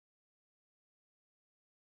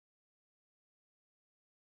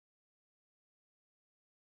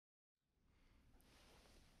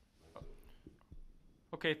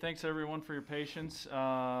Okay, thanks everyone for your patience.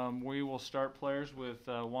 We will start players with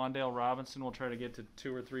Wan'Dale Robinson. We'll try to get to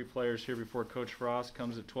 2 or 3 players here before Coach Frost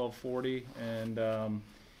comes at 12:40, and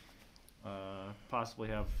possibly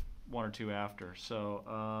have 1 or 2 after. So,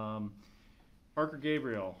 Parker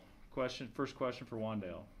Gabriel, first question for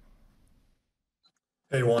Wan'Dale.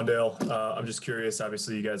 Hey, Wan'Dale. I'm just curious.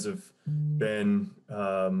 Obviously, you guys have been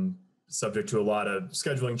subject to a lot of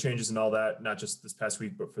scheduling changes and all that, not just this past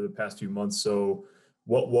week, but for the past few months. So,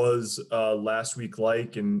 what was last week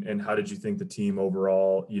like, and how did you think the team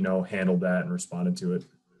overall, handled that and responded to it?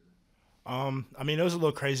 I mean, it was a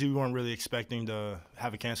little crazy. We weren't really expecting to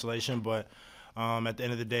have a cancellation, but at the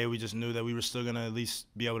end of the day, we just knew that we were still going to at least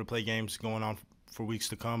be able to play games going on for weeks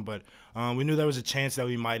to come. But we knew there was a chance that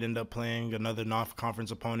we might end up playing another non-conference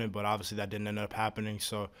opponent, but obviously that didn't end up happening.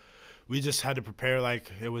 So we just had to prepare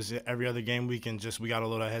like it was every other game week, and we got a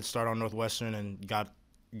little head start on Northwestern and got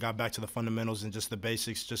back to the fundamentals and just the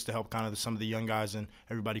basics just to help kind of some of the young guys and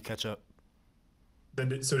everybody catch up.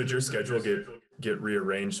 So did your schedule get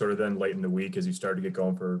rearranged sort of then late in the week as you started to get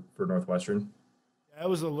going for Northwestern? Yeah, it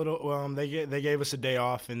was a little. They gave us a day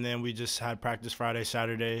off, and then we just had practice Friday,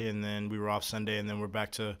 Saturday, and then we were off Sunday, and then we're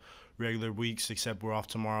back to regular weeks, except we're off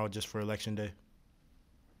tomorrow just for Election Day.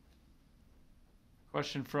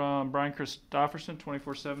 Question from Brian Christopherson,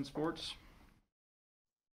 24/7 Sports.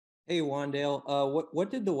 Hey, Wandale,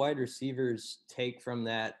 what did the wide receivers take from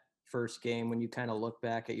that first game when you kind of look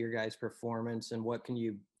back at your guys' performance, and what can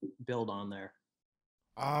you build on there?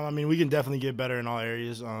 I mean, we can definitely get better in all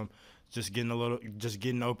areas. Just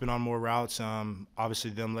getting open on more routes.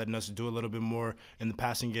 Obviously, them letting us do a little bit more in the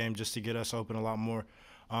passing game just to get us open a lot more.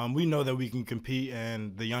 We know that we can compete,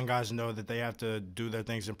 and the young guys know that they have to do their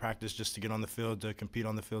things in practice just to get on the field to compete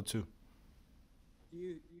on the field too.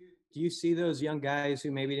 Do you see those young guys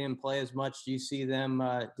who maybe didn't play as much? Do you see them?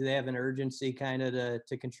 Do they have an urgency kind of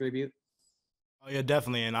to contribute? Oh yeah,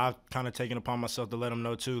 definitely. And I've kind of taken upon myself to let them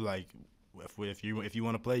know too. Like, if you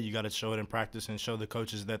want to play, you got to show it in practice and show the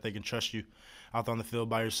coaches that they can trust you out on the field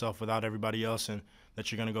by yourself without everybody else, and that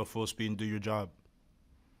you're gonna go full speed and do your job.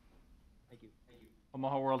 Thank you.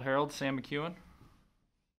 Omaha World Herald, Sam McEwen.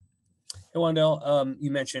 Hey, Wendell, you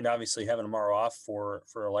mentioned obviously having tomorrow off for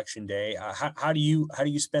Election Day. How do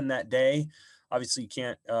you spend that day? Obviously, you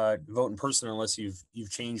can't vote in person unless you've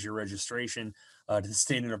changed your registration to the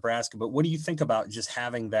state of Nebraska. But what do you think about just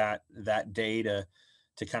having that day to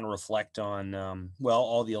kind of reflect on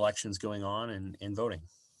all the elections going on and voting?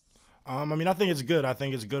 I mean, I think it's good. I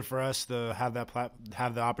think it's good for us to have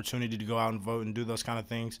have the opportunity to go out and vote and do those kind of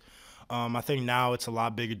things. I think now it's a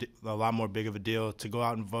lot more big of a deal to go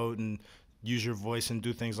out and vote and use your voice and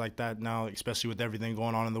do things like that now, especially with everything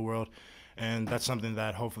going on in the world. And that's something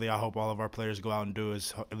that hopefully I hope all of our players go out and do,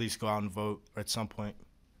 is at least go out and vote at some point.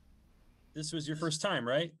 This was your first time,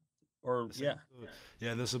 right? Or yeah.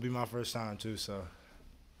 Yeah, this will be my first time too. So.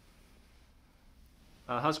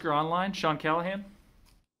 Husker Online, Sean Callahan.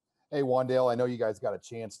 Hey, Wandale, I know you guys got a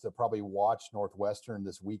chance to probably watch Northwestern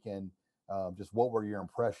this weekend. Just what were your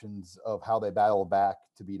impressions of how they battled back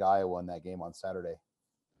to beat Iowa in that game on Saturday?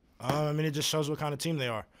 I mean, it just shows what kind of team they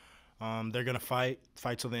are. They're going to fight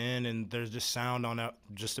till the end, and they're just sound on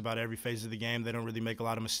just about every phase of the game. They don't really make a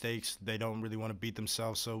lot of mistakes. They don't really want to beat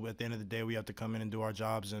themselves. So at the end of the day, we have to come in and do our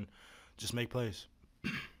jobs and just make plays.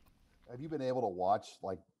 Have you been able to watch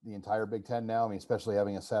like the entire Big Ten now? I mean, especially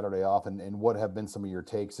having a Saturday off, and what have been some of your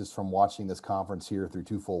takes just from watching this conference here through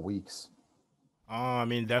 2 full weeks? I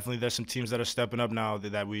mean, definitely there's some teams that are stepping up now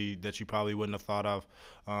that you probably wouldn't have thought of.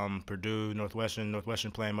 Purdue,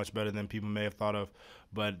 Northwestern playing much better than people may have thought of.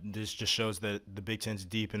 But this just shows that the Big Ten's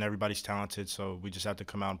deep and everybody's talented. So we just have to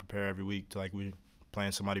come out and prepare every week to like we're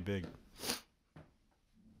playing somebody big.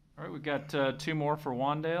 All right, we've got 2 more for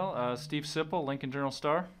Wan'Dale. Steve Sipple, Lincoln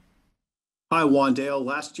Journal-Star. Hi, Wandale.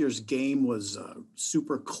 Last year's game was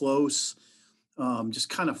super close. Just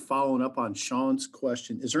kind of following up on Sean's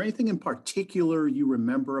question, is there anything in particular you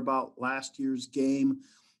remember about last year's game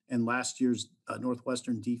and last year's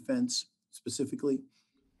Northwestern defense specifically?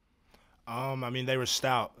 I mean, they were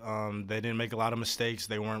stout. They didn't make a lot of mistakes.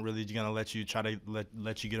 They weren't really going to let you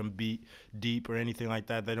let you get them beat deep or anything like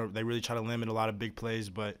that. They really try to limit a lot of big plays,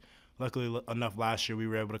 but luckily enough last year we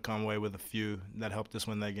were able to come away with a few that helped us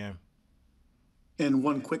win that game. And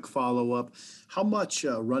one quick follow-up, how much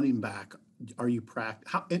running back are you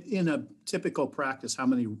in a typical practice? How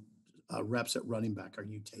many reps at running back are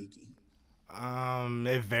you taking?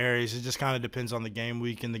 It varies. It just kind of depends on the game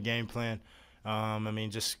week and the game plan. I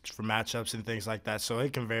mean, just for matchups and things like that. So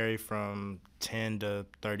it can vary from 10 to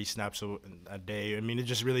 30 snaps a day. I mean, it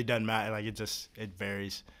just really doesn't matter. Like it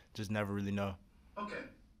varies. Just never really know. Okay.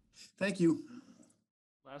 Thank you.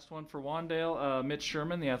 Last one for Wan'Dale, Mitch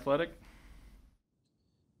Sherman, The Athletic.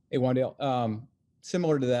 Hey, Wan'Dale.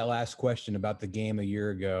 Similar to that last question about the game a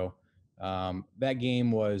year ago, that game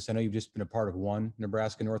was, I know you've just been a part of one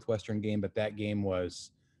Nebraska Northwestern game, but that game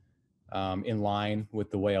was in line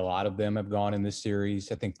with the way a lot of them have gone in this series.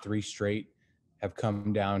 I think 3 straight have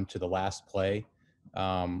come down to the last play.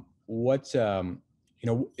 Is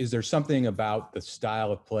there something about the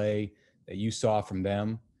style of play that you saw from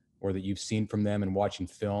them or that you've seen from them and watching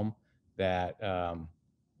film that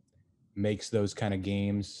makes those kind of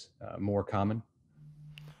games more common?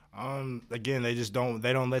 Again, they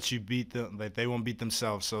don't let you beat them. Like, they won't beat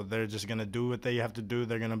themselves. So they're just going to do what they have to do.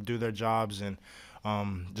 They're going to do their jobs and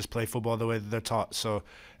just play football the way that they're taught. So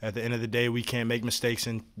at the end of the day, we can't make mistakes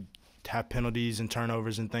and have penalties and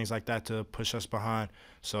turnovers and things like that to push us behind.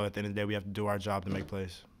 So at the end of the day, we have to do our job to make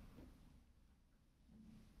plays.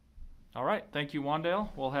 All right. Thank you, Wan'Dale.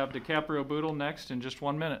 We'll have DiCaprio Boodle next in just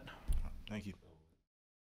 1 minute. Thank you.